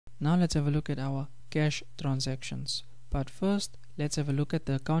Now let's have a look at our cash transactions. But first, let's have a look at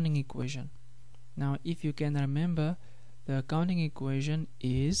the accounting equation. Now, if you can remember, the accounting equation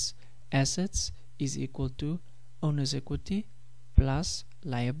is assets is equal to owner's equity plus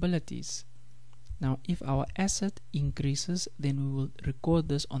liabilities. Now, if our asset increases, then we will record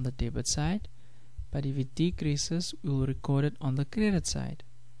this on the debit side, but if it decreases, we will record it on the credit side.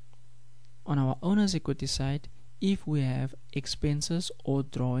 On our owner's equity side, if we have expenses or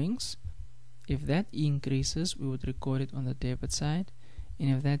drawings, if that increases, we would record it on the debit side, and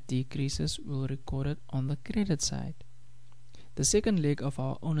if that decreases, we will record it on the credit side. The second leg of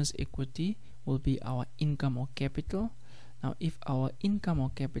our owner's equity will be our income or capital. Now, if our income or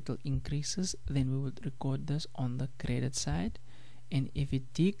capital increases, then we would record this on the credit side, and if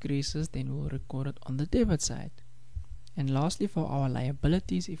it decreases, then we will record it on the debit side. And lastly, for our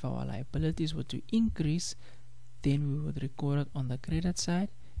liabilities, if our liabilities were to increase, then we would record it on the credit side,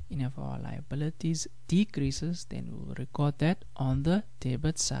 and if our liabilities decreases, then we will record that on the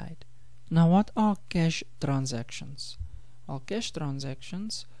debit side. Now, what are cash transactions? Well, cash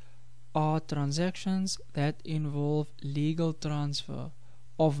transactions are transactions that involve legal transfer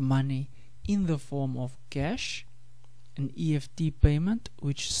of money in the form of cash, an EFT payment,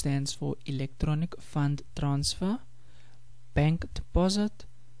 which stands for electronic fund transfer, bank deposit,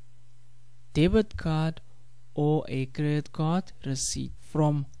 debit card, or a credit card receipt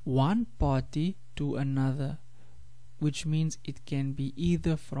from one party to another, which means it can be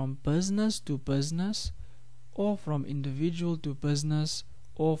either from business to business, or from individual to business,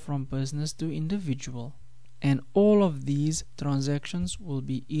 or from business to individual. And all of these transactions will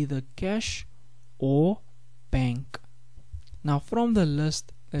be either cash or bank. Now, from the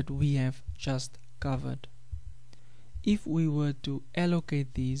list that we have just covered, if we were to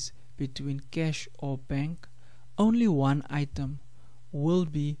allocate these between cash or bank, only one item will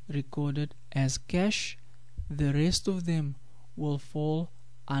be recorded as cash. The rest of them will fall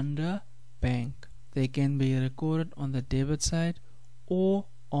under bank. They can be recorded on the debit side or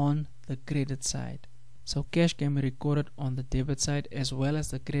on the credit side. So cash can be recorded on the debit side as well as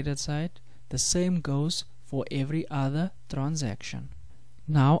the credit side. The same goes for every other transaction.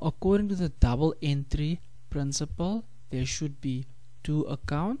 Now, according to the double entry principle, there should be two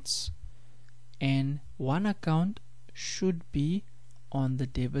accounts, and one account should be on the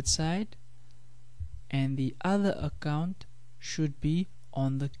debit side and the other account should be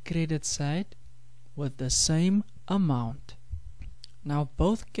on the credit side with the same amount. Now,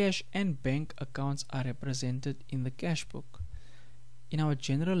 both cash and bank accounts are represented in the cash book. In our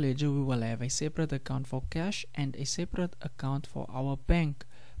general ledger, we will have a separate account for cash and a separate account for our bank,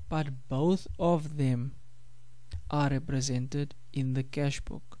 but both of them are represented in the cash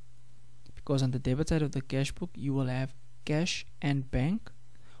book. Because on the debit side of the cash book, you will have cash and bank.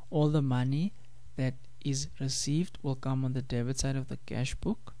 All the money that is received will come on the debit side of the cash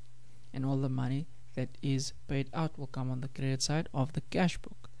book, and all the money that is paid out will come on the credit side of the cash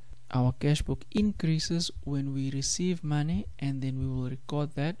book. Our cash book increases when we receive money, and then we will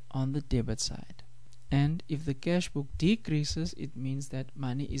record that on the debit side. And if the cash book decreases, it means that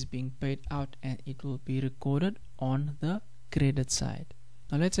money is being paid out and it will be recorded on the credit side.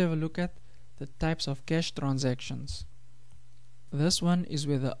 Now let's have a look at the types of cash transactions. This one is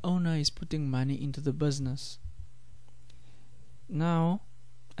where the owner is putting money into the business. Now,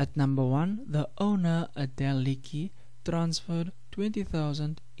 at number 1, the owner, Adele Leakey, transferred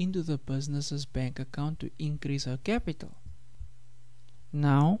 20,000 into the business's bank account to increase her capital.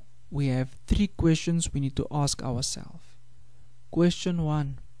 Now, we have 3 questions we need to ask ourselves. Question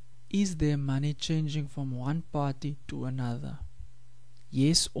 1. Is there money changing from one party to another?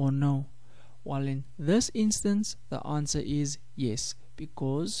 Yes or no? Well, in this instance, the answer is yes,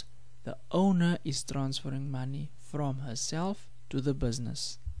 because the owner is transferring money from herself to the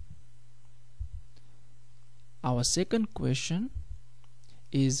business. Our second question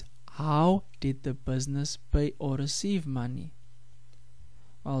is, how did the business pay or receive money?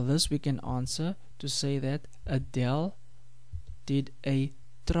 Well, this we can answer to say that Adele did a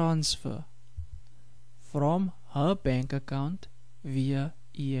transfer from her bank account via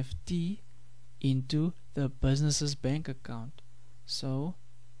EFT into the business's bank account. So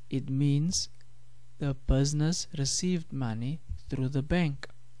it means the business received money through the bank.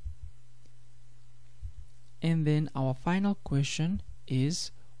 And then our final question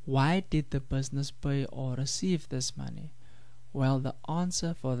is, why did the business pay or receive this money? Well, the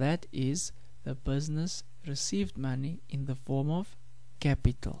answer for that is the business received money in the form of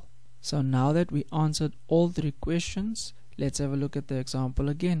capital. So now that we answered all 3 questions, let's have a look at the example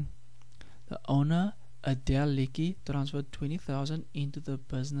again. The owner Adele Licky transferred 20,000 into the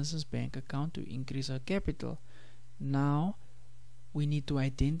business's bank account to increase her capital. Now we need to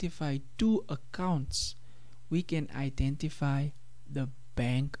identify two accounts. We can identify the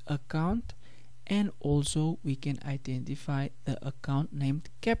bank account, and also we can identify the account named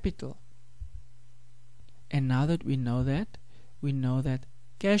capital. And now that we know that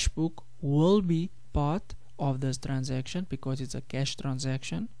cash book will be part of this transaction because it's a cash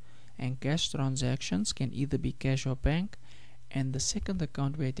transaction, and cash transactions can either be cash or bank, and the second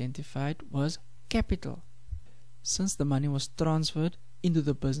account we identified was capital. Since the money was transferred into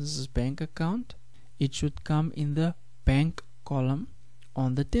the business's bank account, it should come in the bank column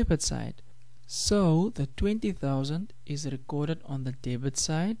on the debit side. So the 20,000 is recorded on the debit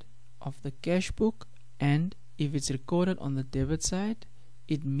side of the cash book, and if it's recorded on the debit side,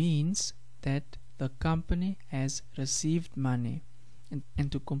 it means that the company has received money.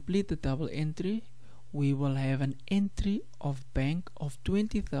 And to complete the double entry, we will have an entry of bank of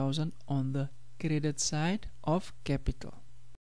 20,000 on the credit side of capital.